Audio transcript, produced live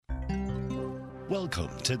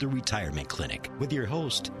Welcome to the Retirement Clinic with your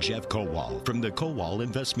host, Jeff Kowal from the Kowal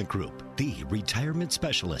Investment Group, the retirement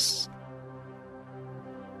specialists.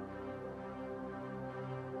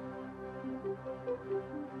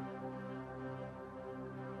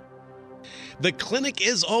 The clinic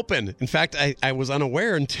is open. In fact, I was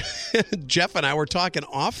unaware, and Jeff and I were talking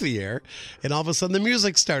off the air, and all of a sudden the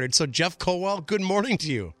music started. So, Jeff Kowal, good morning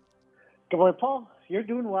to you. Good morning, Paul. You're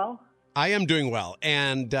doing well. I am doing well,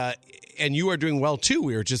 and you are doing well, too.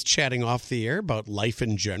 We were just chatting off the air about life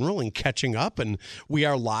in general and catching up, and we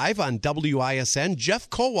are live on WISN. Jeff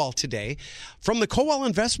Kowal today from the Kowal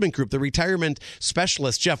Investment Group, the retirement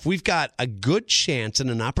specialist. Jeff, we've got a good chance and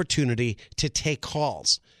an opportunity to take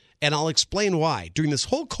calls. And I'll explain why. During this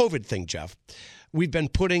whole COVID thing, Jeff, we've been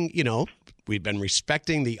we've been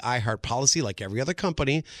respecting the iHeart policy like every other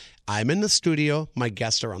company. I'm in the studio. My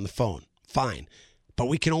guests are on the phone. Fine. But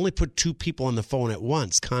we can only put two people on the phone at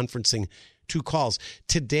once, conferencing two calls.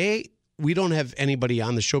 Today, we don't have anybody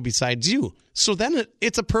on the show besides you. So then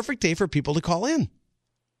it's a perfect day for people to call in.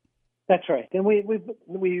 That's right. And we've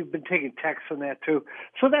been taking texts on that, too.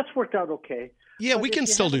 So that's worked out okay. Yeah, but we can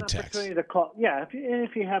still do text. To call, yeah,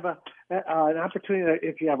 if you have an opportunity,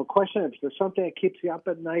 if you have a question, if there's something that keeps you up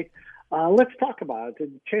at night, let's talk about it.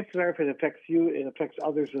 And chances are, if it affects you, it affects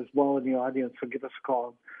others as well in the audience. So give us a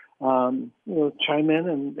call. Chime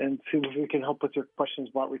in and see if we can help with your questions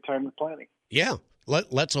about retirement planning. Yeah.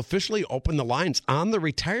 Let's officially open the lines on the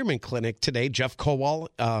retirement clinic today. Jeff Kowal,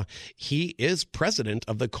 he is president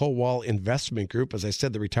of the Kowal Investment Group. As I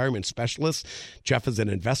said, the retirement specialist. Jeff is an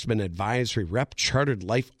investment advisory rep, chartered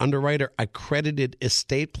life underwriter, accredited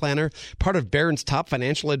estate planner, part of Barron's top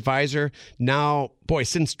financial advisor. Now,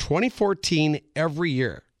 since 2014, every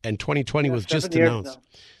year. And 2020 was just announced.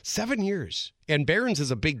 7 years. And Barron's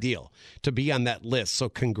is a big deal to be on that list. So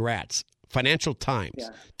congrats. Financial Times,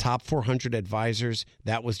 top 400 advisors.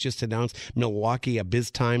 That was just announced. Milwaukee, Biz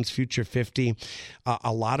Times, Future 50.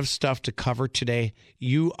 A lot of stuff to cover today.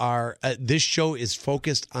 You are, this show is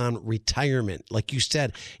focused on retirement. Like you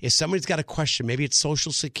said, if somebody's got a question, maybe it's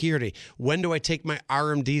Social Security. When do I take my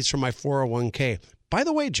RMDs from my 401k? By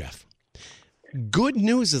the way, Jeff, good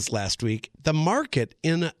news is last week, the market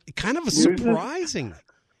in a kind of a surprising,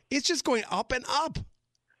 it's just going up and up.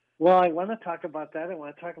 Well, I want to talk about that. I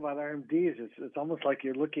want to talk about RMDs. It's almost like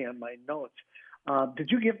you're looking at my notes.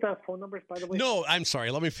 Did you give the phone numbers, by the way? No, I'm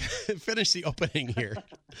sorry. Let me finish the opening here.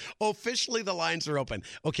 Officially, the lines are open.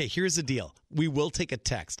 Okay, here's the deal. We will take a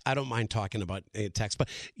text. I don't mind talking about a text, but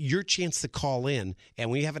your chance to call in,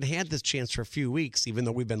 and we haven't had this chance for a few weeks, even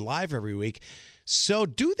though we've been live every week. So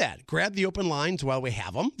do that. Grab the open lines while we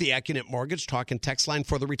have them. The AccuNet Mortgage talk and text line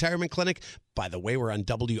for the retirement clinic. By the way, we're on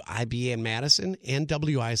WIBA in Madison and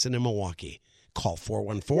WISN in Milwaukee. Call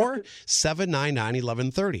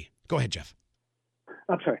 414-799-1130. Go ahead, Jeff.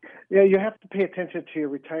 I'm sorry. Yeah, you have to pay attention to your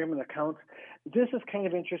retirement accounts. This is kind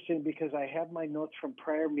of interesting because I have my notes from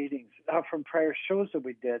prior meetings, from prior shows that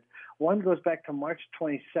we did. One goes back to March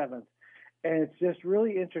 27th. And it's just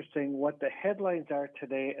really interesting what the headlines are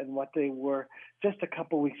today and what they were just a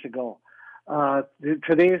couple weeks ago.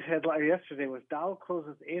 Today's headline yesterday was Dow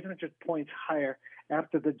closes 800 points higher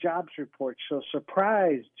after the jobs report shows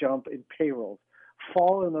surprise jump in payrolls,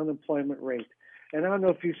 fall in unemployment rate. And I don't know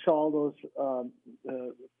if you saw those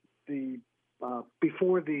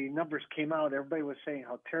before the numbers came out, everybody was saying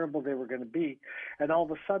how terrible they were going to be. And all of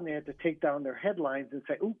a sudden they had to take down their headlines and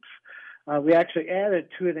say, oops. We actually added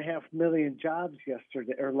 2.5 million jobs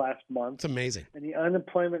yesterday or last month. It's amazing. And the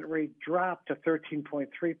unemployment rate dropped to 13.3%.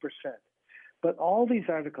 But all these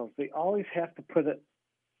articles, they always have to put it.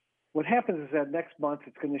 What happens is that next month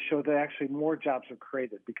it's going to show that actually more jobs are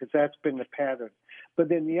created because that's been the pattern.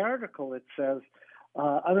 But in the article it says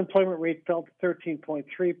unemployment rate fell to 13.3%,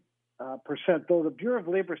 though the Bureau of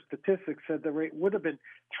Labor Statistics said the rate would have been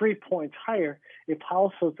 3 points higher if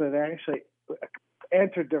households had actually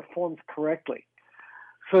entered their forms correctly.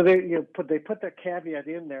 So they put that caveat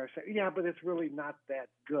in there, say, yeah, but it's really not that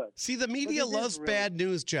good. See, the media loves bad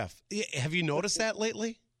news, Jeff. Have you noticed that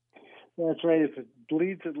lately? That's right. If it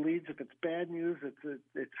bleeds, it leads. If it's bad news,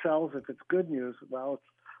 it sells. If it's good news, well, it's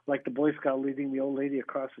like the Boy Scout leading the old lady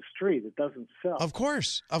across the street. It doesn't sell. Of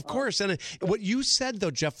course. And what you said,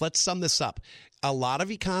 though, Jeff, let's sum this up. A lot of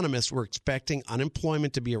economists were expecting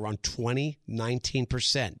unemployment to be around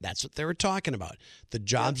 19%. That's what they were talking about. The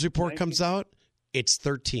jobs report 19. Comes out, it's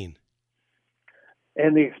 13.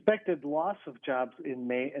 And the expected loss of jobs in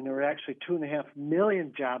May, and there were actually 2.5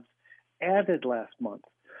 million jobs added last month.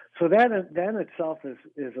 So that itself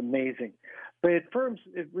is amazing. But it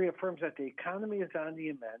reaffirms that the economy is on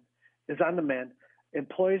the mend.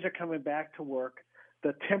 Employees are coming back to work.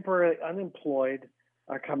 The temporary unemployed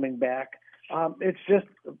are coming back. It's just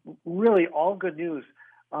really all good news.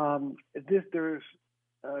 There's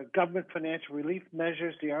government financial relief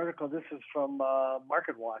measures. The article, this is from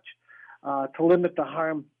MarketWatch, to limit the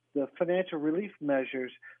harm. The financial relief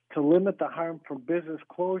measures to limit the harm from business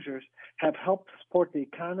closures have helped support the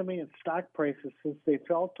economy and stock prices since they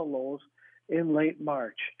fell to lows in late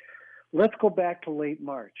March. Let's go back to late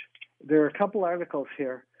March. There are a couple articles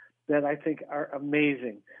here that I think are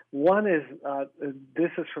amazing. One is,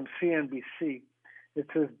 this is from CNBC. It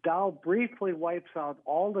says, Dow briefly wipes out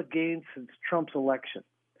all the gains since Trump's election.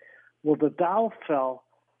 Well, the Dow fell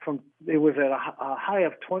it was at a high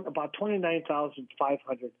of about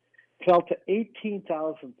 29,500, fell to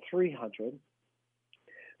 18,300.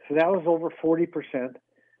 So that was over 40%.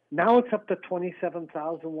 Now it's up to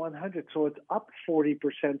 27,100. So it's up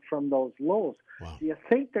 40% from those lows. Wow. Do you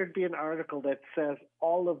think there'd be an article that says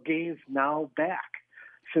all of gains now back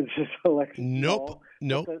since this election? Nope.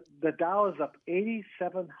 The Dow is up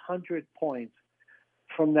 8,700 points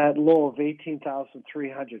from that low of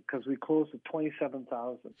 18,300 because we closed at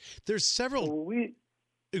 27,000. There's several.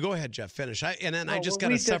 So go ahead, Jeff. Finish. I just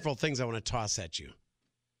got several things I want to toss at you.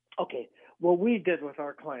 Okay. What we did with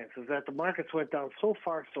our clients is that the markets went down so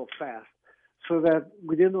far so fast so that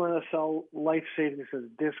we didn't want to sell life savings at a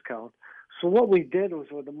discount. So what we did was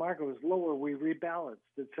when the market was lower, we rebalanced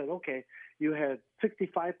and said, okay, you had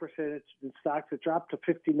 65% in stocks that dropped to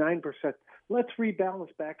 59%. Let's rebalance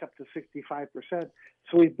back up to 65%.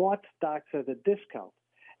 So we bought stocks at a discount.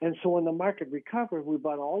 And so when the market recovered, we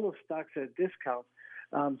bought all those stocks at a discount.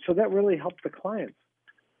 So that really helped the clients.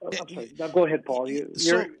 I'm sorry. Now go ahead, Paul.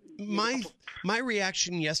 My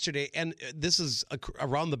reaction yesterday, and this is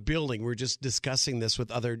around the building, we're just discussing this with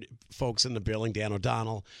other folks in the building, Dan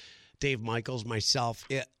O'Donnell, Dave Michaels, myself.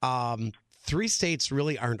 3 states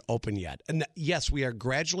really aren't open yet. And yes, we are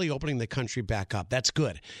gradually opening the country back up. That's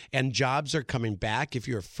good. And jobs are coming back. If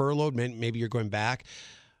you're furloughed, maybe you're going back.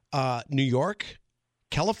 New York,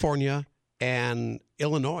 California, and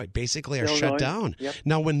Illinois basically are shut down. Yep.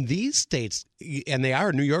 Now, when these states, and they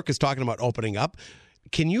are, New York is talking about opening up.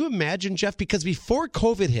 Can you imagine, Jeff? Because before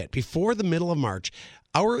COVID hit, before the middle of March,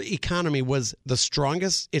 our economy was the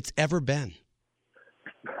strongest it's ever been.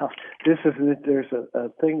 Well, there's a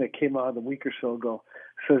thing that came out a week or so ago.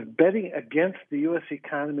 It says betting against the U.S.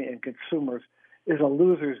 economy and consumers is a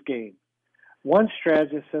loser's game. One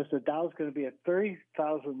strategist says the Dow is going to be at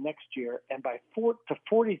 30,000 next year and to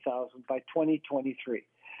 40,000 by 2023.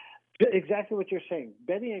 Exactly what you're saying.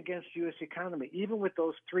 Betting against the U.S. economy, even with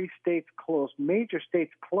those 3 states closed, major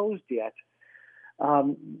states closed yet,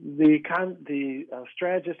 the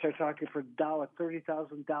strategists are talking for Dow at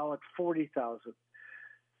 30,000, Dow at 40,000.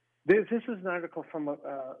 This is an article from,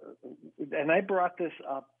 and I brought this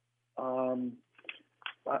up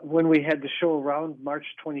when we had the show around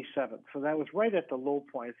March 27th. So that was right at the low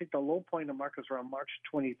point. I think the low point of the market was around March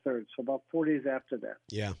 23rd, so about 4 days after that.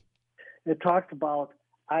 Yeah. It talked about,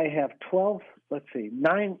 I have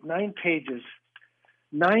 9 pages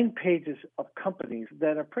of companies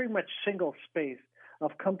that are pretty much single space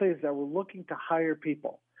of companies that were looking to hire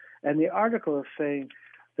people. And the article is saying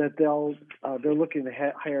that they're looking to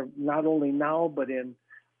hire not only now, but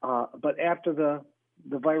after the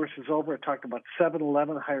virus is over. It talked about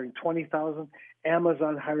 7-Eleven hiring 20,000,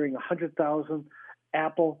 Amazon hiring 100,000,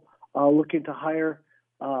 Apple looking to hire,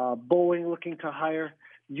 Boeing looking to hire,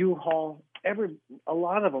 U-Haul. A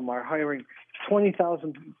lot of them are hiring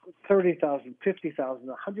 20,000, 30,000, 50,000,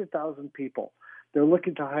 100,000 people. They're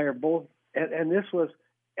looking to hire both, and this was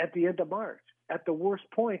at the end of March. At the worst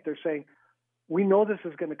point, they're saying, we know this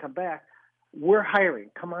is going to come back. We're hiring.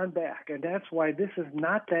 Come on back. And that's why this is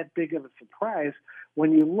not that big of a surprise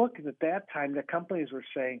when you look at that time, the companies were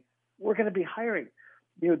saying, we're going to be hiring.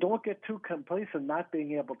 Don't get too complacent not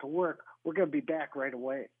being able to work. We're going to be back right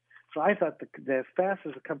away. So I thought that as fast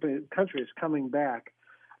as the country is coming back,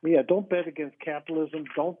 don't bet against capitalism.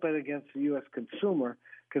 Don't bet against the U.S. consumer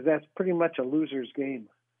because that's pretty much a loser's game.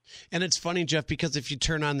 And it's funny, Jeff, because if you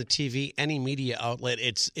turn on the TV, any media outlet,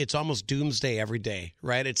 it's almost doomsday every day,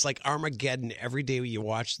 right? It's like Armageddon every day you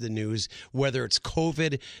watch the news, whether it's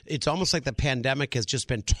COVID. It's almost like the pandemic has just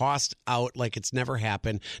been tossed out like it's never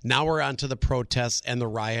happened. Now we're on to the protests and the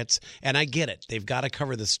riots. And I get it. They've got to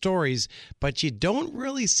cover the stories, but you don't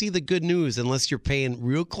really see the good news unless you're paying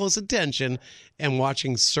real close attention and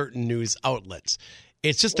watching certain news outlets.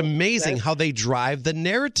 It's just amazing how they drive the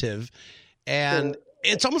narrative. And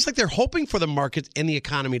it's almost like they're hoping for the market and the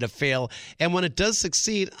economy to fail. And when it does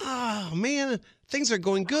succeed, oh, man, things are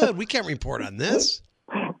going good. We can't report on this.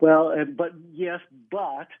 Well, but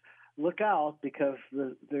look out, because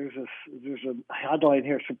there's a headline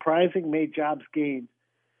here: surprising May jobs gain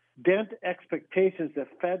dent expectations that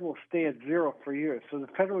Fed will stay at zero for years. So the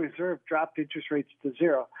Federal Reserve dropped interest rates to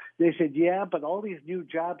zero. They said, yeah, but all these new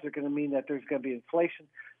jobs are going to mean that there's going to be inflation.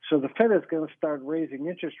 So the Fed is going to start raising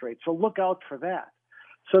interest rates. So look out for that.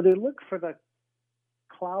 So they look for the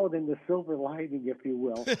cloud in the silver lining, if you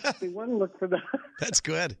will. They want to look for the. That's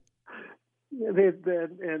good.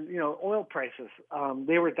 And oil prices,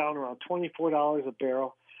 they were down around $24 a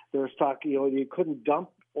barrel. There was talk, you couldn't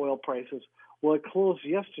dump oil prices. Well, it closed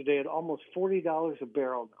yesterday at almost $40 a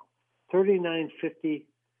barrel now,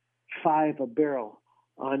 $39.55 a barrel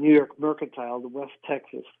on New York Mercantile, the West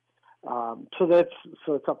Texas. So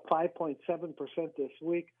it's up 5.7% this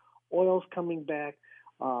week. Oil's coming back.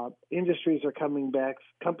 Industries are coming back.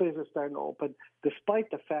 Companies are starting to open,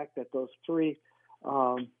 despite the fact that those three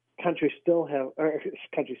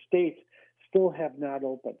states still have not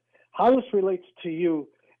opened. How this relates to you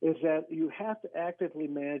is that you have to actively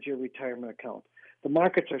manage your retirement account. The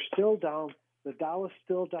markets are still down. The Dow is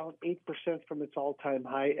still down 8% from its all-time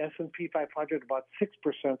high. S&P 500 about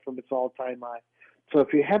 6% from its all-time high. So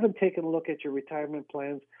if you haven't taken a look at your retirement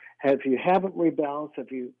plans, if you haven't rebalanced,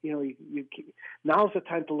 now's the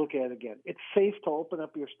time to look at it again. It's safe to open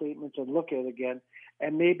up your statements and look at it again,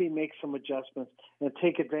 and maybe make some adjustments and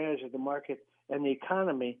take advantage of the market and the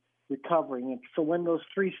economy recovering. And so when those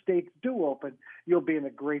three states do open, you'll be in a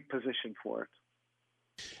great position for it.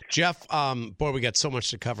 Jeff, boy, we got so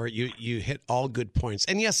much to cover. You hit all good points.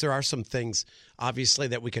 And yes, there are some things, obviously,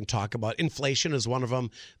 that we can talk about. Inflation is one of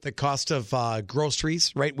them. The cost of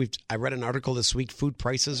groceries, right? I read an article this week. Food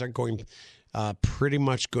prices are going pretty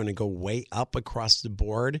much going to go way up across the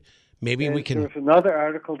board. Maybe we can. There's another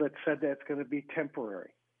article that said that's going to be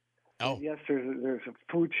temporary. Oh. Yes, there's a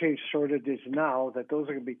food chain shortages now that those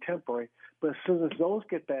are going to be temporary. But as soon as those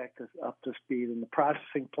get back up to speed and the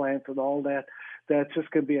processing plants and all that, that's just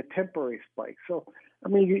going to be a temporary spike. So, I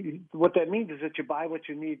mean, what that means is that you buy what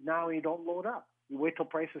you need now and you don't load up. You wait till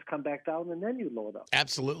prices come back down and then you load up.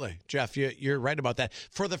 Absolutely. Jeff, you're right about that.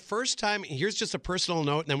 For the first time, here's just a personal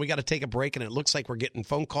note, and then we got to take a break, and it looks like we're getting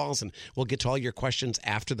phone calls, and we'll get to all your questions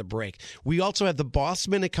after the break. We also have the Boss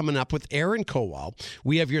Minute coming up with Aaron Kowal.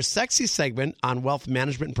 We have your sexy segment on wealth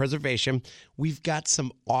management and preservation. We've got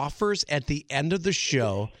some offers at the end of the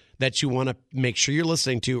show that you want to make sure you're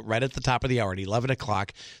listening to right at the top of the hour at 11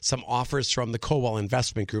 o'clock. Some offers from the Kowal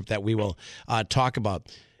Investment Group that we will talk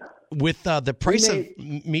about. With the price of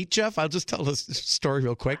meat, Jeff, I'll just tell this story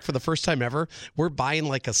real quick. For the first time ever, we're buying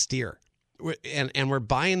like a steer. And we're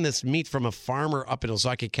buying this meat from a farmer up in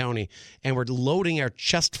Ozaukee County, and we're loading our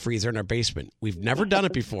chest freezer in our basement. We've never done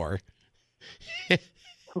it before.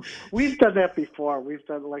 We've done that before. We've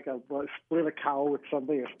done like split a cow with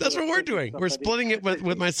somebody. That's what we're doing. We're splitting it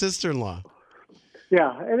with my sister-in-law.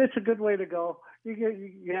 Yeah, and it's a good way to go.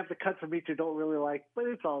 You have to cut some meat you don't really like, but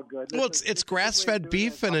it's all good. Well, it's grass-fed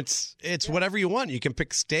beef, and it's whatever you want. You can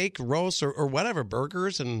pick steak, roast, or whatever,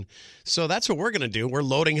 burgers, and so that's what we're going to do. We're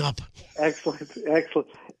loading up. Excellent.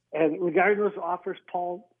 And regarding those offers,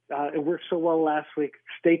 Paul, it worked so well last week.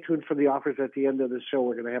 Stay tuned for the offers at the end of the show.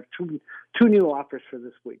 We're going to have two new offers for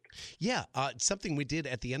this week. Yeah, something we did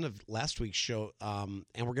at the end of last week's show, and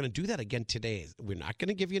we're going to do that again today. We're not going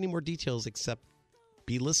to give you any more details except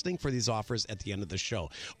be listening for these offers at the end of the show.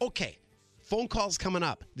 Okay, phone calls coming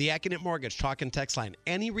up. The Accunet Mortgage talk and text line.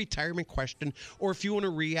 Any retirement question, or if you want to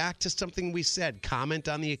react to something we said, comment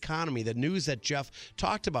on the economy, the news that Jeff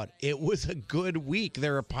talked about. It was a good week.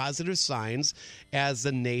 There are positive signs as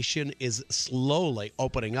the nation is slowly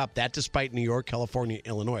opening up. That despite New York, California,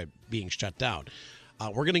 Illinois being shut down.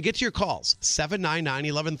 We're going to get to your calls,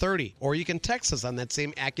 799-1130, or you can text us on that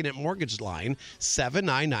same Accunet Mortgage line,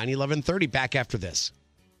 799-1130. Back after this.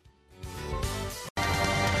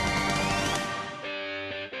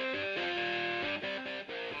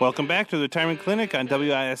 Welcome back to the Retirement Clinic on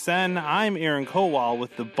WISN. I'm Aaron Kowal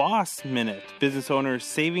with the Boss Minute, business owners'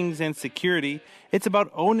 savings and security. It's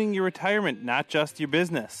about owning your retirement, not just your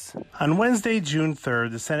business. On Wednesday, June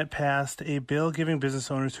 3rd, the Senate passed a bill giving business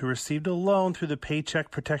owners who received a loan through the Paycheck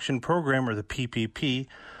Protection Program, or the PPP,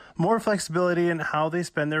 more flexibility in how they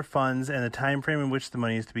spend their funds and the time frame in which the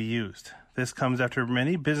money is to be used. This comes after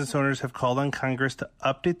many business owners have called on Congress to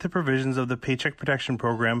update the provisions of the Paycheck Protection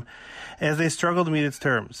Program as they struggle to meet its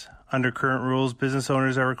terms. Under current rules, business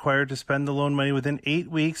owners are required to spend the loan money within 8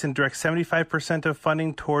 weeks and direct 75% of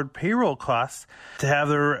funding toward payroll costs to have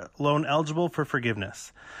their loan eligible for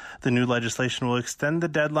forgiveness. The new legislation will extend the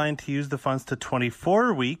deadline to use the funds to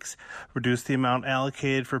 24 weeks, reduce the amount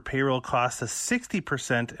allocated for payroll costs to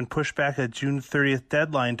 60%, and push back a June 30th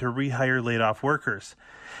deadline to rehire laid-off workers.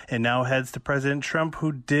 It now heads to President Trump,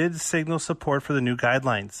 who did signal support for the new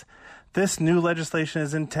guidelines. This new legislation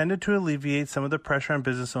is intended to alleviate some of the pressure on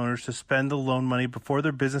business owners to spend the loan money before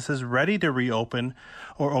their business is ready to reopen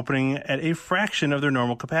or opening at a fraction of their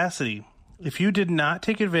normal capacity. If you did not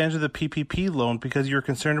take advantage of the PPP loan because you're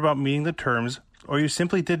concerned about meeting the terms, or you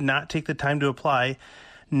simply did not take the time to apply,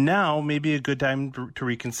 now may be a good time to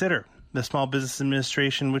reconsider. The Small Business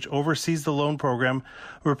Administration, which oversees the loan program,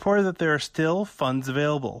 reported that there are still funds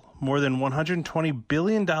available. More than $120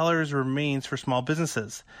 billion remains for small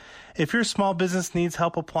businesses. If your small business needs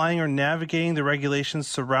help applying or navigating the regulations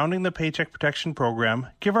surrounding the Paycheck Protection Program,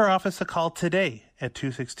 give our office a call today at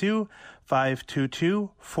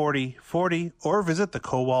 262-522-4040 or visit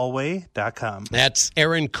thecowallway.com. That's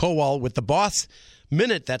Aaron Kowal with the Boss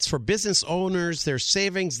Minute. That's for business owners, their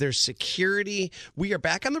savings, their security. We are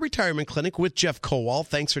back on the Retirement Clinic with Jeff Kowal.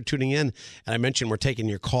 Thanks for tuning in. And I mentioned we're taking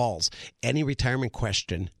your calls. Any retirement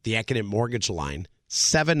question, the Accident Mortgage line,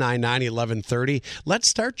 799-1130. Let's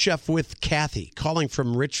start, Jeff, with Kathy, calling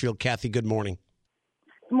from Richfield. Kathy, good morning.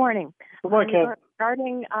 Good morning. Good morning, Kathy.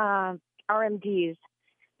 Regarding RMDs,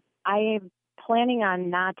 I am planning on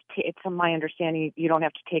not to, it's my understanding you don't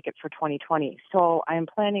have to take it for 2020. So I am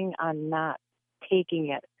planning on not taking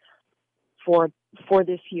it for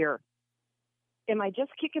this year. Am I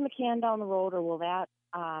just kicking the can down the road, or will that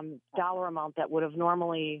dollar amount that would have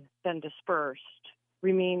normally been dispersed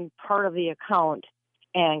remain part of the account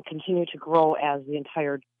and continue to grow as the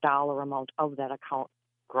entire dollar amount of that account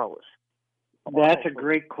grows? That's a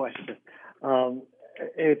great question.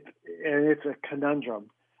 It's a conundrum.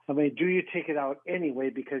 I mean, do you take it out anyway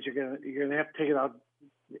because you're gonna have to take it out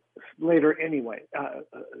later anyway?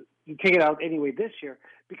 You take it out anyway this year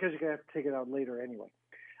because you're gonna have to take it out later anyway.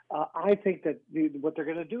 I think that what they're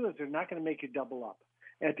going to do is they're not going to make you double up.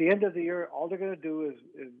 At the end of the year, all they're going to do is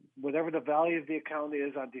whatever the value of the account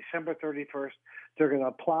is on December 31st, they're going to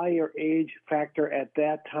apply your age factor at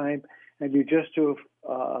that time, and you just do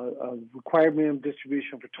a required minimum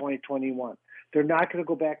distribution for 2021. They're not going to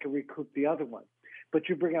go back and recoup the other one. But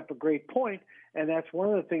you bring up a great point, and that's one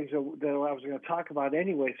of the things that I was going to talk about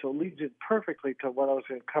anyway, so it leads it perfectly to what I was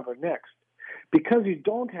going to cover next. Because you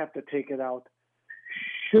don't have to take it out,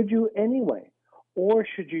 should you anyway? Or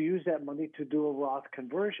should you use that money to do a Roth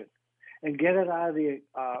conversion and get it out of the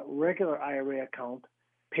regular IRA account,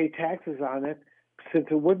 pay taxes on it, since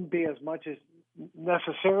it wouldn't be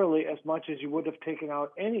necessarily as much as you would have taken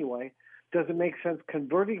out anyway? Does it make sense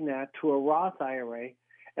converting that to a Roth IRA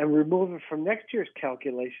and remove it from next year's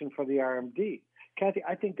calculation for the RMD? Kathy,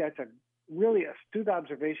 I think that's a really astute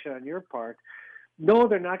observation on your part. No,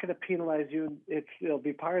 they're not going to penalize you. It'll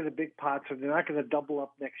be part of the big pot, so they're not going to double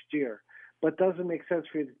up next year. But does it make sense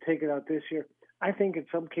for you to take it out this year? I think in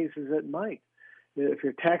some cases it might. If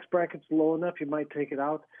your tax bracket's low enough, you might take it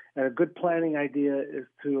out. And a good planning idea is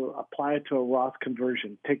to apply it to a Roth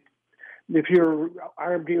conversion. If your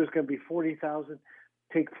RMD was going to be $40,000,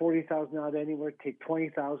 take $40,000 out anywhere, take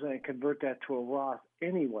 $20,000 and convert that to a Roth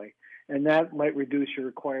anyway. And that might reduce your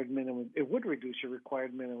required minimum. It would reduce your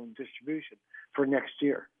required minimum distribution for next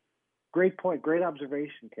year. Great point. Great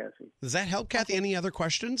observation, Kathy. Does that help, Kathy? Any other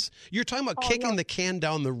questions? You're talking about kicking the can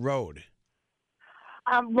down the road.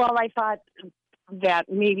 Well, I thought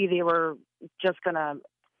that maybe they were just going to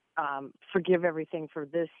forgive everything for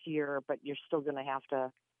this year, but you're still going to have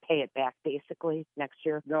to pay it back basically next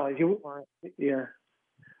year. No, yeah.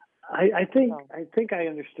 I think I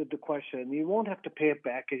understood the question. You won't have to pay it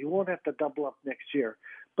back, and you won't have to double up next year.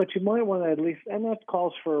 But you might want to at least, and that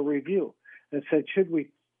calls for a review that said, should we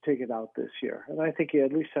take it out this year? And I think you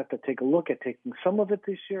at least have to take a look at taking some of it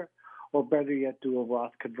this year, or better yet, do a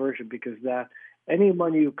Roth conversion, because that any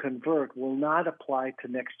money you convert will not apply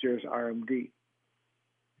to next year's RMD.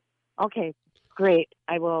 Okay, great.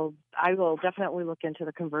 I will definitely look into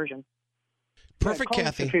the conversion. Perfect,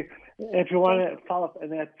 Kathy. If you want to follow up,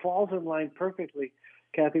 and that falls in line perfectly,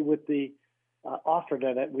 Kathy, with the offer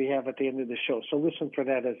that we have at the end of the show. So listen for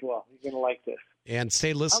that as well. You're going to like this. And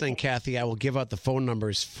stay listening, okay. Kathy. I will give out the phone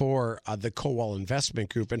numbers for the Kowal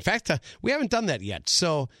Investment Group. In fact, we haven't done that yet.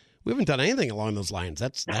 So We haven't done anything along those lines.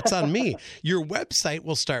 That's on me. Your website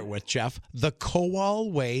we'll start with, Jeff,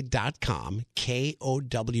 thekowalway.com,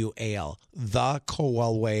 Kowal,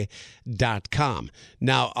 thekowalway.com.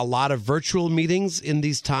 Now, a lot of virtual meetings in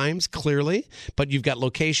these times, clearly, but you've got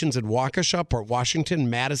locations in Waukesha, Port Washington,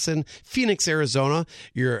 Madison, Phoenix, Arizona.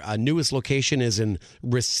 Your newest location is in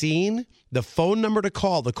Racine. The phone number to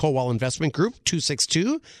call the Kowal Investment Group,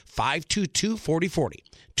 262-522-4040.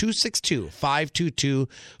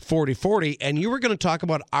 262-522-4040. And you were going to talk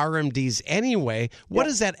about RMDs anyway. What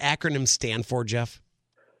does that acronym stand for, Jeff?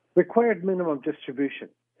 Required minimum distribution.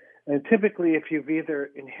 And typically, if you've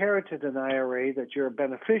either inherited an IRA that you're a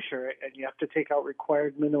beneficiary and you have to take out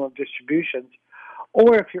required minimum distributions,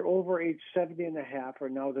 or if you're over age 70 and a half, or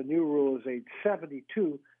now the new rule is age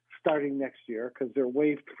 72, starting next year because they're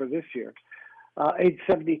waived for this year. Age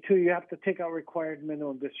 72, you have to take out required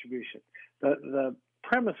minimum distribution. The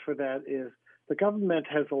premise for that is the government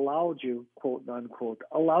has allowed you, quote unquote,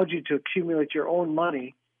 allowed you to accumulate your own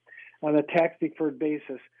money on a tax-deferred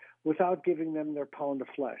basis without giving them their pound of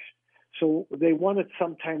flesh. So they want it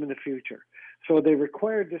sometime in the future. So they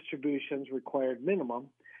require distributions, required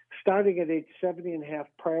minimum, starting at age 70 and a half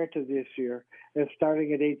prior to this year and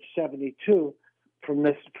starting at age 72 from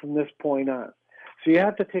this point on. So you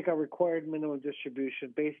have to take a required minimum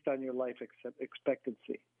distribution based on your life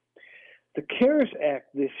expectancy. The CARES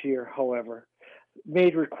Act this year, however,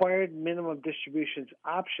 made required minimum distributions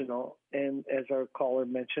optional, and as our caller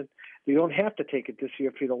mentioned, you don't have to take it this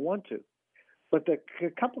year if you don't want to. But a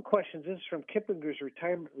couple of questions. This is from Kiplinger's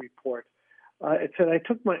retirement report. It said, I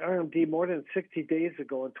took my RMD more than 60 days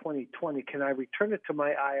ago in 2020. Can I return it to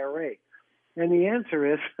my IRA? And the answer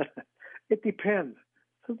is, it depends.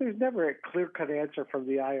 So there's never a clear-cut answer from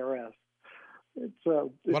the IRS.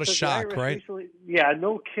 What a shock, right?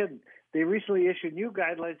 No kidding. They recently issued new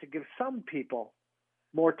guidelines to give some people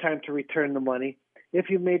more time to return the money. If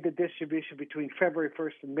you made the distribution between February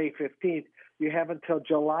 1st and May 15th, you have until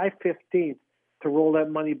July 15th to roll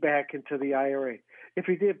that money back into the IRA. If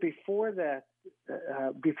you did before that,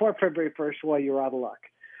 before February 1st, well, you're out of luck.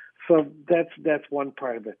 So that's one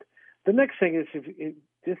part of it. The next thing is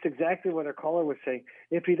just exactly what our caller was saying.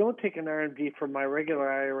 If you don't take an RMD from my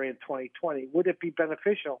regular IRA in 2020, would it be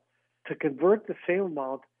beneficial to convert the same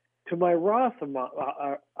amount to my Roth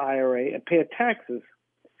IRA and pay taxes?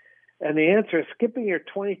 And the answer is skipping your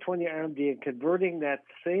 2020 RMD and converting that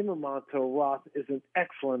same amount to a Roth is an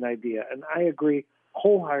excellent idea, and I agree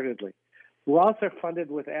wholeheartedly. Roths are funded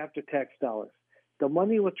with after-tax dollars. The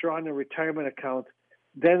money withdrawn in retirement accounts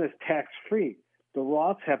then is tax-free. The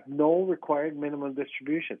Roths have no required minimum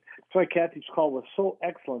distribution. That's why Kathy's call was so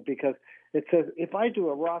excellent, because it says if I do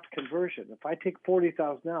a Roth conversion, if I take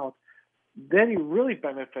 $40,000 out, then you really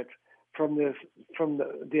benefit from the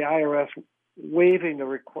IRS waiving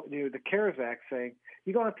the CARES Act, saying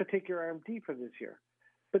you don't have to take your RMD for this year.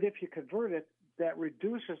 But if you convert it, that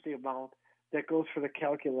reduces the amount that goes for the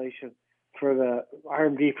calculation for the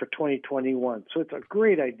RMD for 2021. So it's a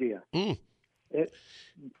great idea. You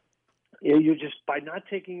just, by not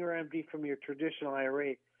taking your RMD from your traditional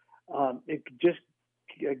IRA, it just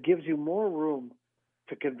gives you more room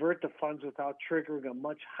to convert the funds without triggering a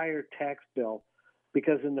much higher tax bill,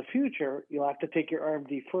 because in the future you'll have to take your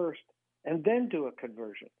RMD first and then do a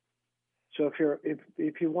conversion. So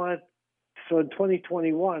if you want, so in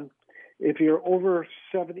 2021, if you're over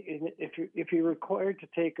 70, if you're required to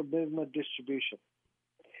take a minimum distribution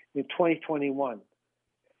in 2021,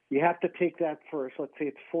 you have to take that first. Let's say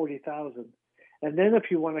it's $40,000, and then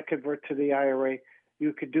if you want to convert to the IRA,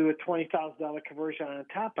 you could do a $20,000 conversion on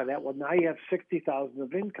top of that. Well, now you have $60,000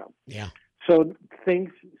 of income. Yeah. So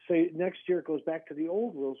things say next year it goes back to the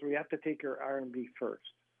old rules where you have to take your RMD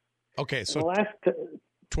first. Okay, so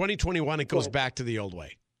 2021 it goes back to the old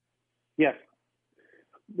way. Yes.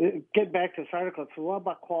 Get back to this article. So what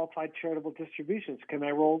about qualified charitable distributions? Can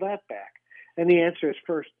I roll that back? And the answer is,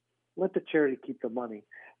 first, let the charity keep the money.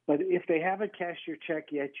 But if they haven't cashed your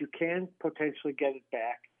check yet, you can potentially get it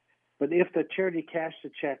back. But if the charity cashed the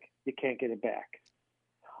check, you can't get it back.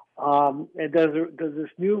 And does this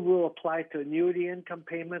new rule apply to annuity income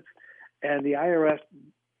payments? And the IRS,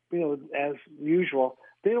 as usual,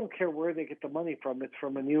 they don't care where they get the money from. It's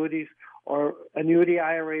from annuities or annuity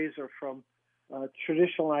IRAs or from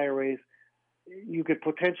traditional IRAs. You could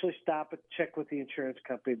potentially stop and check with the insurance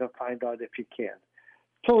company to find out if you can.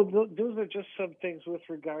 So those are just some things with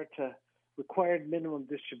regard to required minimum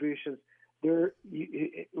distributions. You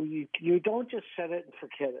don't just set it and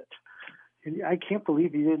forget it. I can't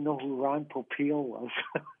believe you didn't know who Ron Popeil was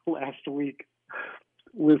last week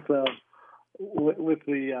with the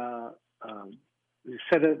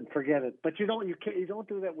set it and forget it. But you don't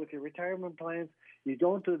do that with your retirement plans. You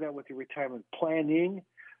don't do that with your retirement planning,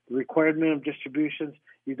 the required minimum distributions.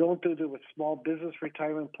 You don't do that with small business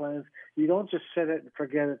retirement plans. You don't just set it and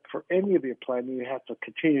forget it for any of your planning. You have to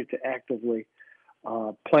continue to actively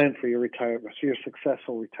plan for your retirement, for your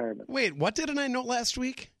successful retirement. Wait, what didn't I know last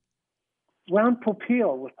week? Ron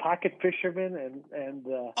Popeil with Pocket Fisherman and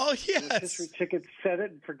oh, yes. History Ticket, set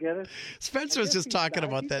it and forget it. Spencer was just talking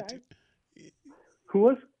about that. Who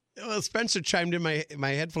was? Well, Spencer chimed in my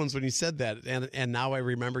headphones when you said that, and now I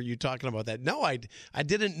remember you talking about that. No, I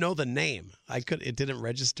didn't know the name. It didn't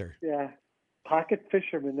register. Yeah, Pocket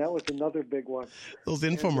Fisherman, that was another big one. Those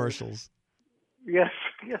infomercials. Yes,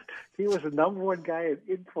 he was the number one guy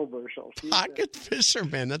in infomercials. Pocket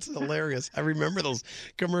Fisherman, that's hilarious. I remember those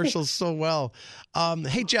commercials so well.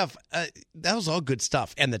 Hey, Jeff, that was all good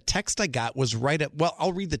stuff. And the text I got was right at, well,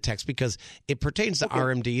 I'll read the text because it pertains to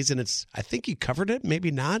RMDs, and I think you covered it, maybe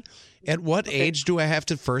not. At what age do I have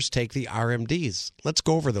to first take the RMDs? Let's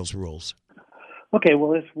go over those rules. Okay,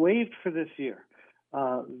 well, it's waived for this year.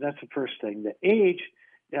 That's the first thing. The age,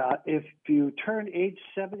 if you turn age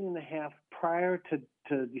 70 and a half prior to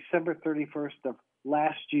December 31st of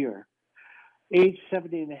last year, age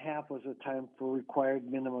 70 and a half was the time for required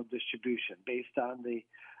minimum distribution. Based on the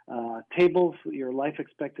tables, your life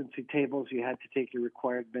expectancy tables, you had to take your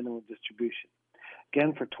required minimum distribution.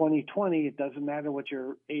 Again, for 2020, it doesn't matter what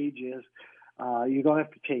your age is. You don't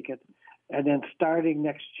have to take it. And then starting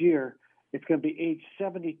next year, it's going to be age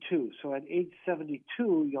 72. So at age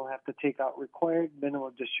 72, you'll have to take out required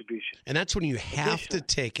minimum distribution. And that's when you have to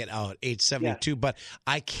take it out, age 72. Yes. But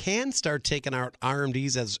I can start taking out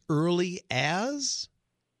RMDs as early as?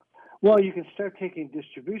 Well, you can start taking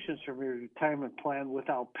distributions from your retirement plan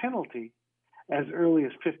without penalty as early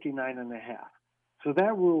as 59 and a half. So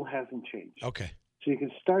that rule hasn't changed. Okay. So you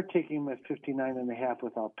can start taking them at 59 and a half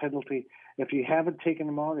without penalty. If you haven't taken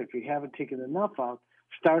them out, if you haven't taken enough out,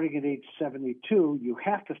 starting at age 72, you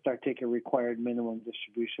have to start taking required minimum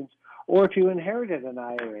distributions. Or if you inherited an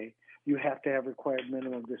IRA, you have to have required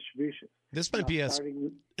minimum distributions. This might be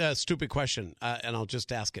a stupid question, and I'll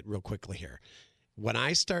just ask it real quickly here. When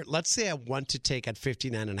I start, let's say I want to take at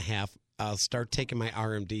 59 and a half, I'll start taking my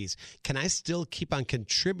RMDs. Can I still keep on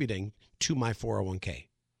contributing to my 401k?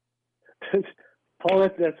 Paul,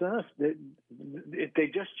 that's us.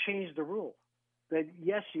 They just changed the rule. That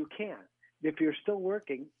yes, you can. If you're still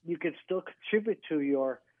working, you can still contribute to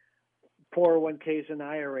your 401ks and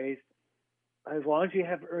IRAs as long as you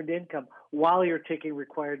have earned income while you're taking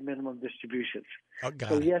required minimum distributions. Oh, got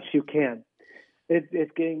so it. Yes, you can.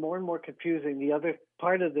 It's getting more and more confusing. The other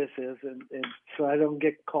part of this is, and so I don't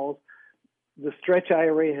get calls, the stretch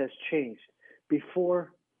IRA has changed.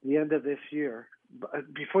 Before the end of this year,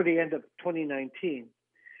 before the end of 2019,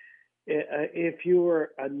 if you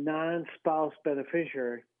were a non-spouse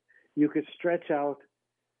beneficiary, you could stretch out,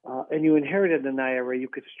 and you inherited an IRA, you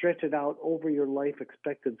could stretch it out over your life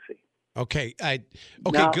expectancy. Okay,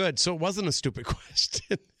 good. So it wasn't a stupid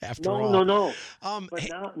question after all. No.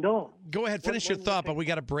 No. Go ahead, finish your thought, but we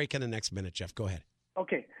got to break in the next minute, Jeff. Go ahead.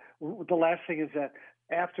 Okay. The last thing is that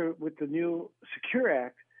with the new Secure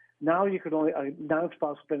Act, now a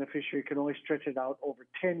non-spouse beneficiary can only stretch it out over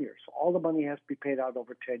 10 years. So all the money has to be paid out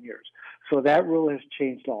over 10 years. So that rule has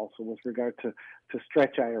changed also with regard to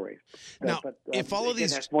stretch IRAs. Now, if all of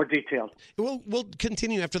these... That's more detailed. We'll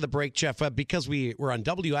continue after the break, Jeff, because we're on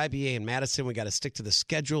WIBA in Madison. We got to stick to the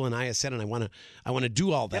schedule in ISN, and I want to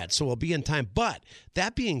do all that. Yep. So we'll be in time. But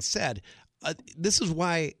that being said... this is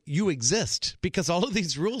why you exist, because all of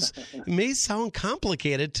these rules may sound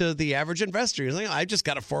complicated to the average investor. You're like, I just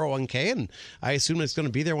got a 401k and I assume it's going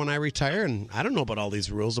to be there when I retire. And I don't know about all these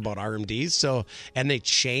rules about RMDs. So, and they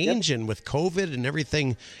change. Yep. And with COVID and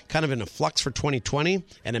everything kind of in a flux for 2020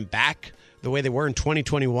 and then back the way they were in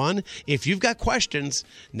 2021. If you've got questions,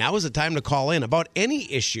 now is the time to call in about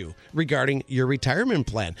any issue regarding your retirement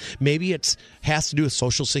plan. Maybe it has to do with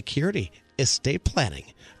Social Security, estate planning,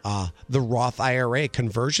 the Roth IRA,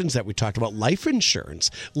 conversions that we talked about, life insurance,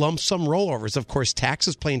 lump sum rollovers, of course,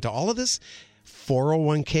 taxes play into all of this.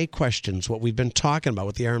 401k questions, what we've been talking about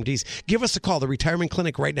with the RMDs. Give us a call. The Retirement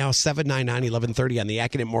Clinic right now, 799-1130 on the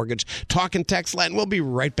Accident Mortgage Talk and Text line. We'll be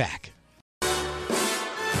right back.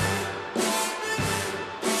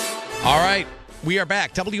 All right, we are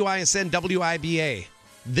back. WISN, WIBA.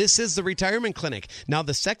 This is the Retirement Clinic. Now,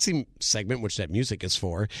 the sexy segment, which that music is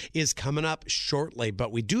for, is coming up shortly.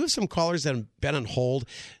 But we do have some callers that have been on hold.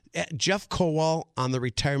 Jeff Kowal on the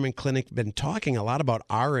Retirement Clinic been talking a lot about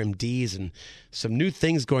RMDs and some new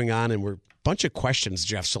things going on. And we're a bunch of questions,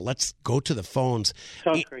 Jeff. So let's go to the phones.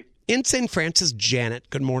 Sounds great. In St. Francis, Janet.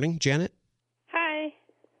 Good morning, Janet. Hi.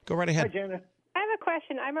 Go right Hi, ahead. Janet. I have a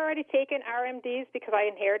question. I'm already taking RMDs because I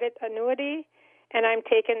inherited annuity, and I'm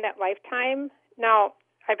taking that lifetime. Now,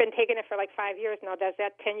 I've been taking it for like 5 years now. Does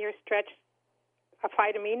that 10-year stretch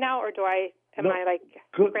apply to me now, or am I like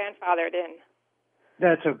grandfathered in?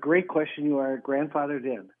 That's a great question. You are grandfathered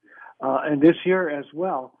in. And this year as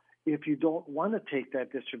well, if you don't want to take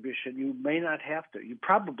that distribution, you may not have to. You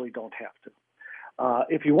probably don't have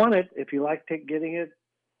to. If you want it, if you like getting it,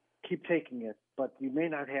 keep taking it. But you may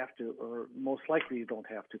not have to, or most likely you don't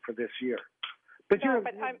have to for this year. But is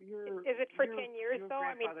it for 10 years, though?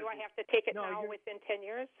 I mean, do I have to take it now within 10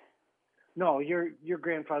 years? No, you're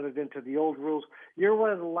grandfathered into the old rules. You're one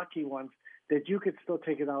of the lucky ones that you could still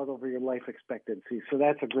take it out over your life expectancy. So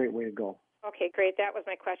that's a great way to go. Okay, great. That was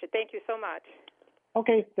my question. Thank you so much.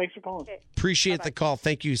 Okay, thanks for calling. Okay. Appreciate Bye-bye. the call.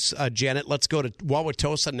 Thank you, Janet. Let's go to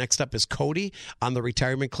Wauwatosa. Next up is Cody on the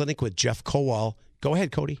Retirement Clinic with Jeff Kowal. Go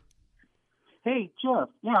ahead, Cody. Hey, Jeff.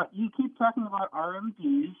 Yeah, you keep talking about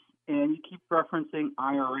RMDs and you keep referencing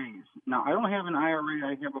IRAs. Now, I don't have an IRA.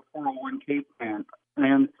 I have a 401k plan.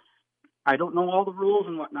 And I don't know all the rules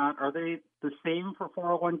and whatnot. Are they the same for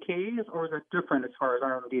 401ks, or is it different as far as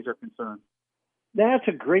RMDs are concerned? That's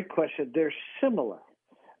a great question. They're similar.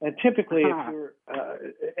 And typically, if you're,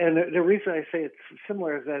 and the reason I say it's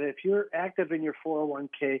similar is that if you're active in your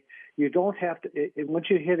 401k, you don't have to,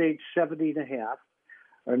 once you hit age 70 and a half,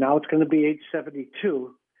 or now it's going to be age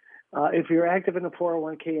 72, if you're active in a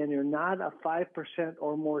 401k and you're not a 5%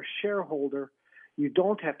 or more shareholder, you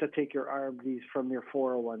don't have to take your RMDs from your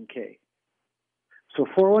 401k. So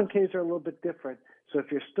 401ks are a little bit different. So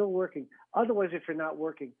if you're still working, otherwise if you're not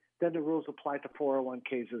working, then the rules apply to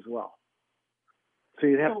 401ks as well. So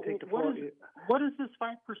you'd have to take the what is this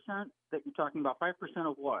 5% that you're talking about? 5%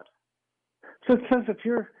 of what? So it says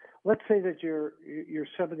if let's say that you're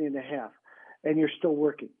 70 and a half and you're still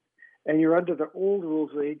working and you're under the old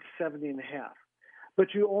rules of age 70 and a half,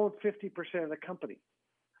 but you own 50% of the company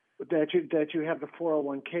that you have the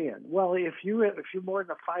 401k in. Well, if you're more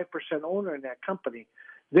than a 5% owner in that company,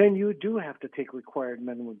 then you do have to take required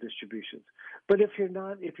minimum distributions. But if you're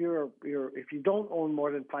not, if you don't own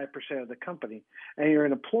more than 5% of the company and you're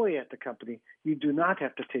an employee at the company, you do not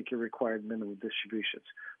have to take your required minimum distributions.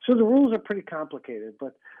 So the rules are pretty complicated,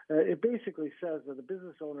 but it basically says that a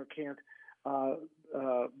business owner can't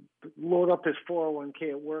load up his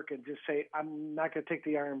 401k at work and just say, I'm not going to take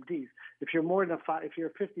the RMDs. If you're more than if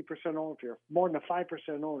you're 50% owner, if you're more than a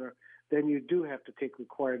 5% owner, then you do have to take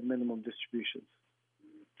required minimum distributions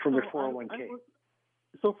from your 401k.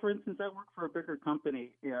 So, for instance, I work for a bigger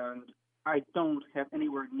company, and I don't have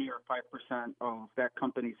anywhere near 5% of that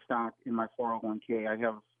company's stock in my 401k. I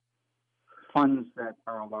have funds that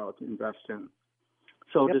are allowed to invest in.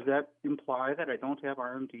 So does that imply that I don't have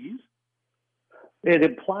RMDs? It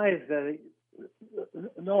implies that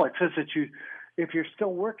no, it says that if you're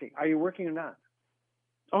still working. Are you working or not?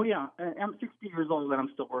 Oh, yeah. I'm 60 years old and I'm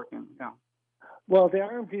still working, yeah. Well, the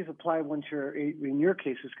RMDs apply once you're, in your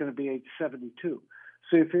case, it's going to be age 72.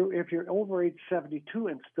 So if you're over age 72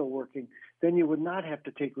 and still working, then you would not have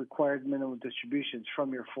to take required minimum distributions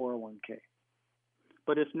from your 401k.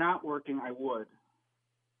 But if not working, I would.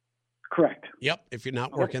 Correct. Yep. If you're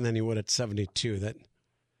not working, then you would at 72. That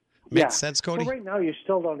makes sense, Cody? So right now, you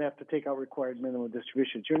still don't have to take out required minimum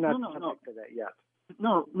distributions. You're not subject to that yet.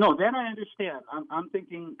 No, that I understand. I'm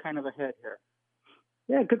thinking kind of ahead here.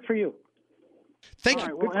 Yeah, good for you. Thank you.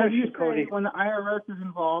 Right, well, as you say, when the IRS is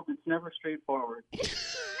involved, it's never straightforward.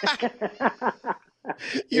 That's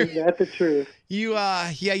the truth. You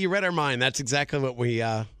read our mind. That's exactly what we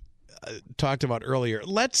talked about earlier.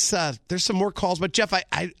 Let's. There's some more calls, but Jeff,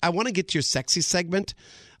 I want to get to your sexy segment,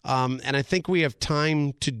 and I think we have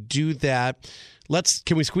time to do that.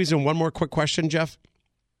 Can we squeeze in one more quick question, Jeff?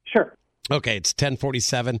 Sure. Okay, it's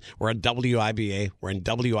 10:47. We're at WIBA. We're in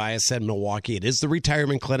WISN Milwaukee. It is the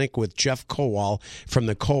Retirement Clinic with Jeff Kowal from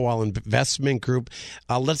the Kowal Investment Group.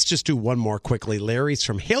 Let's just do one more quickly. Larry's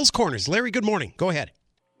from Hales Corners. Larry, good morning. Go ahead.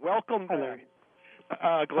 Welcome. Hi,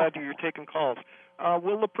 Larry. Glad you're taking calls.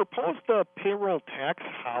 Will the proposed payroll tax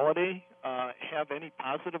holiday have any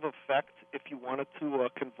positive effect if you wanted to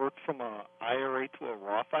convert from an IRA to a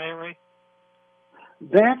Roth IRA?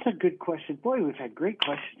 That's a good question. Boy, we've had great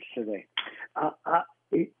questions today.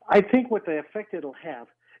 I think what the effect it'll have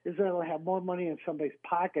is that it'll have more money in somebody's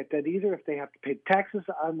pocket that either if they have to pay taxes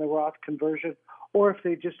on the Roth conversion or if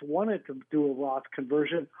they just wanted to do a Roth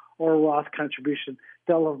conversion or a Roth contribution,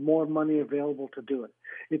 they'll have more money available to do it.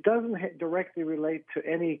 It doesn't directly relate to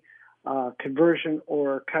any conversion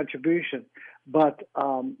or contribution, but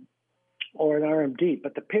or an RMD,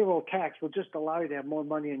 but the payroll tax will just allow you to have more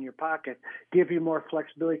money in your pocket, give you more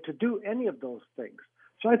flexibility to do any of those things.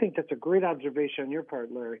 So I think that's a great observation on your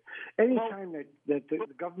part, Larry. Anytime that the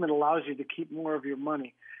government allows you to keep more of your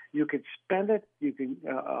money, you can spend it, you can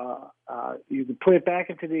put it back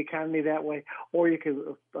into the economy that way, or you can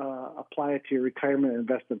apply it to your retirement and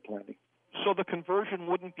investment planning. So the conversion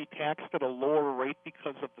wouldn't be taxed at a lower rate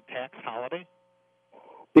because of the tax holiday?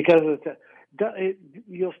 Because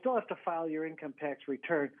you'll still have to file your income tax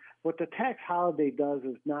return. What the tax holiday does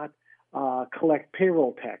is not collect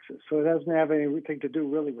payroll taxes. So it doesn't have anything to do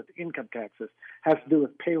really with income taxes. It has to do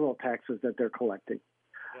with payroll taxes that they're collecting.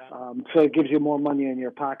 Yeah. So it gives you more money in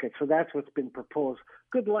your pocket. So that's what's been proposed.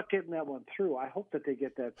 Good luck getting that one through. I hope that they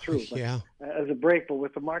get that through. But as a break, but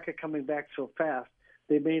with the market coming back so fast,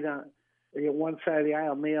 they may not. One side of the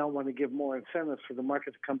aisle may not want to give more incentives for the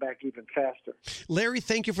market to come back even faster. Larry,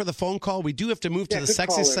 thank you for the phone call. We do have to move to the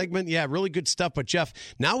sexy segment. Yeah, really good stuff. But, Jeff,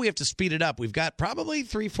 now we have to speed it up. We've got probably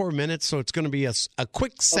 3-4 minutes, so it's going to be a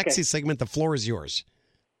quick sexy segment. The floor is yours.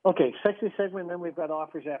 Okay, sexy segment, then we've got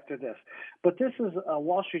offers after this. But this is a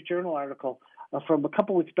Wall Street Journal article from a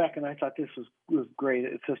couple weeks back, and I thought this was great.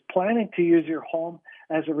 It says, planning to use your home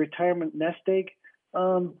as a retirement nest egg?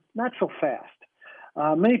 Not so fast.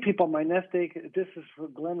 Many people, my nest egg, this is for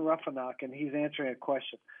Glenn Ruffenock, and he's answering a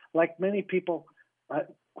question. Like many people,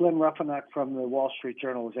 Glenn Ruffenock from the Wall Street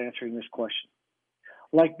Journal is answering this question.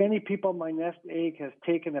 Like many people, my nest egg has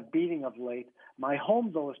taken a beating of late. My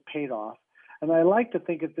home, though, is paid off, and I like to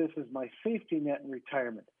think of this as my safety net in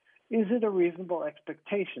retirement. Is it a reasonable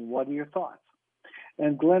expectation? What are your thoughts?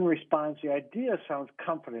 And Glenn responds, the idea sounds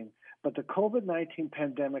comforting, but the COVID-19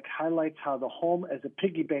 pandemic highlights how the home as a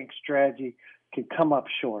piggy bank strategy can come up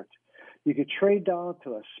short. You could trade down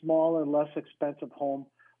to a smaller, less expensive home,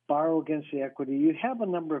 borrow against the equity. You have a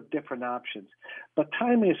number of different options, but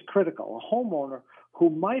timing is critical. A homeowner who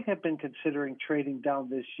might have been considering trading down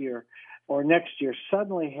this year or next year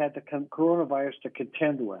suddenly had the coronavirus to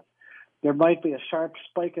contend with. There might be a sharp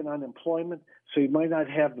spike in unemployment, so you might not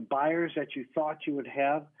have the buyers that you thought you would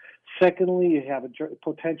have. Secondly, you have a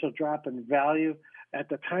potential drop in value at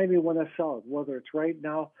the time you want to sell it, whether it's right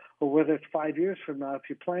now or whether it's 5 years from now. If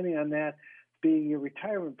you're planning on that being your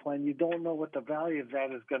retirement plan, you don't know what the value of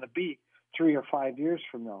that is going to be 3 or 5 years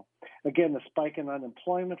from now. Again, the spike in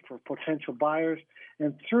unemployment for potential buyers.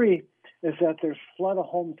 And 3 is that there's a flood of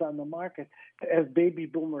homes on the market as baby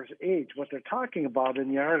boomers age. What they're talking about in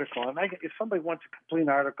the article, and if somebody wants a complete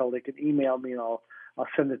article, they can email me and I'll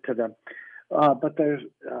send it to them. But there's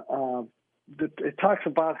it talks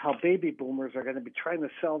about how baby boomers are going to be trying to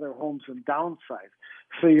sell their homes and downsize.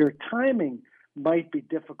 So your timing might be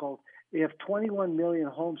difficult if 21 million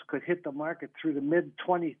homes could hit the market through the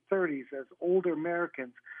mid-2030s as older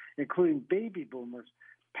Americans, including baby boomers,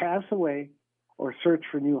 pass away or search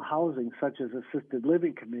for new housing, such as assisted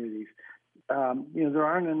living communities. There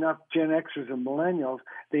aren't enough Gen Xers and millennials.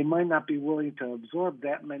 They might not be willing to absorb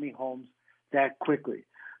that many homes that quickly.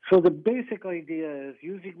 So the basic idea is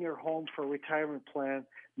using your home for a retirement plan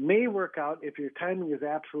may work out if your timing is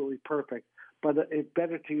absolutely perfect, but it's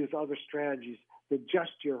better to use other strategies than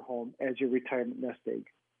just your home as your retirement nest egg.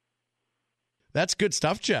 That's good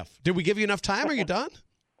stuff, Jeff. Did we give you enough time? Are you done?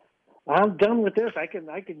 I'm done with this. I can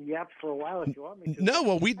yap for a while if you want me to. No,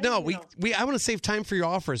 well, I want to save time for your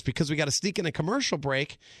offers because we got to sneak in a commercial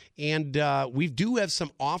break, and we do have some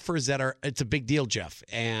offers it's a big deal, Jeff.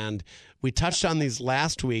 And we touched on these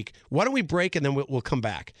last week. Why don't we break and then we'll come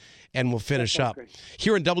back and we'll finish up. Great.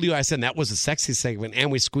 Here in WISN, that was a sexy segment,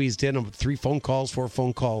 and we squeezed in 4 phone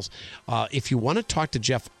calls. If you want to talk to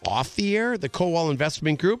Jeff off the air, the Kowal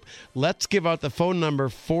Investment Group, let's give out the phone number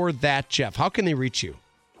for that, Jeff. How can they reach you?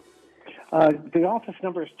 The office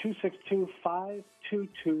number is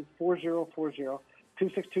 262-522-4040,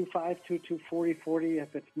 262-522-4040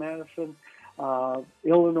 if it's Madison,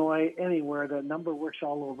 Illinois, anywhere. The number works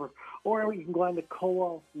all over. Or you can go on to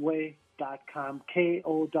KowalWay.com,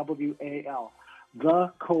 K-O-W-A-L,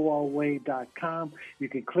 thekowalway.com. You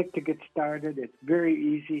can click to get started. It's very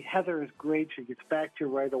easy. Heather is great. She gets back to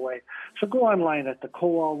you right away. So go online at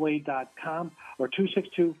thekowalway.com or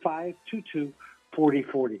 262-522-4040.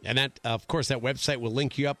 And that, of course, that website will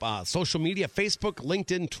link you up social media, Facebook,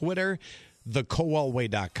 LinkedIn, Twitter,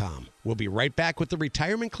 thekowalway.com. We'll be right back with the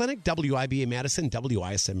Retirement Clinic, WIBA Madison,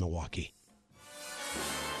 WISN Milwaukee.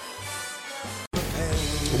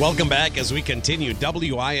 Welcome back as we continue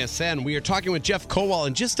WISN. We are talking with Jeff Kowal,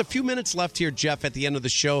 and just a few minutes left here, Jeff, at the end of the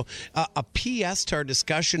show. A PS to our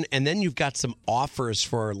discussion, and then you've got some offers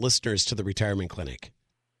for our listeners to the Retirement Clinic.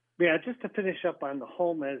 Yeah, just to finish up on the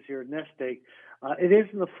home as your nest egg, it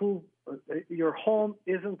isn't your home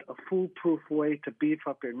isn't a foolproof way to beef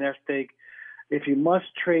up your nest egg. If you must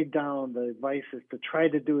trade down, the advice is to try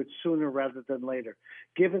to do it sooner rather than later.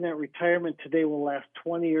 Given that retirement today will last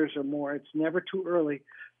 20 years or more, it's never too early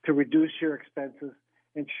to reduce your expenses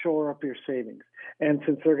and shore up your savings. And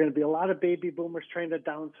since there are going to be a lot of baby boomers trying to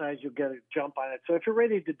downsize, you'll get a jump on it. So if you're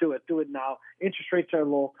ready to do it now. Interest rates are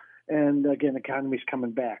low, and again, the economy's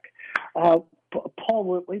coming back. Paul,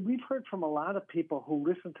 we've heard from a lot of people who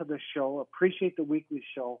listen to the show, appreciate the weekly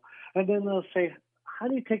show, and then they'll say, how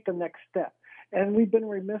do you take the next step? And we've been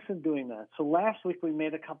remiss in doing that. So last week we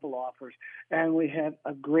made a couple offers, and we had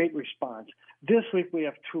a great response. This week we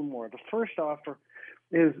have two more. The first offer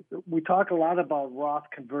is we talk a lot about Roth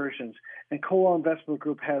conversions, and Kowal Investment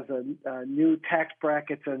Group has a new tax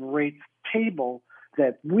brackets and rates table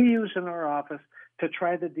that we use in our office to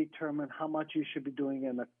try to determine how much you should be doing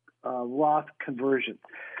in a Roth conversion.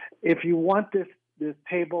 If you want this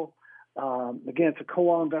table, again, it's a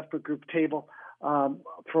Kowal Investment Group table.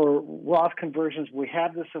 For Roth conversions, we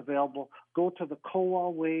have this available. Go to the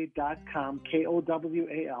KowalWay.com,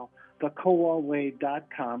 KOWAL, the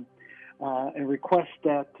KowalWay.com, and request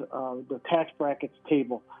that the tax brackets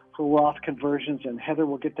table for Roth conversions, and Heather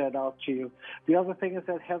will get that out to you. The other thing is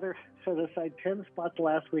that Heather set aside 10 spots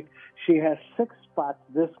last week. She has 6 spots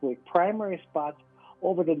this week, primary spots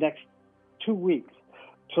over the next 2 weeks.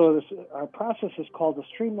 So our process is called the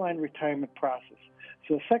Streamlined Retirement Process.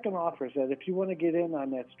 So the second offer is that if you want to get in on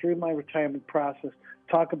that Streamlined Retirement Process,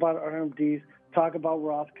 talk about RMDs, talk about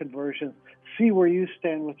Roth conversions, see where you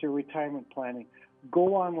stand with your retirement planning,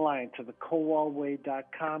 go online to the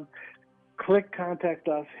KowalWay.com, click Contact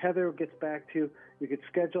Us. Heather gets back to you. You could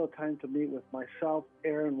schedule a time to meet with myself,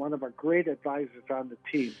 Aaron, one of our great advisors on the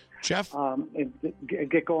team. Jeff? And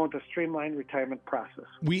get going to Streamlined Retirement Process.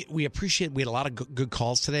 We appreciate, we had a lot of good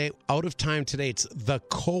calls today. Out of time today, it's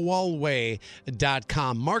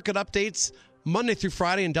thekowalway.com. Market updates Monday through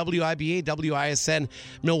Friday in WIBA, WISN,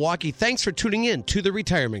 Milwaukee. Thanks for tuning in to the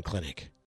Retirement Clinic.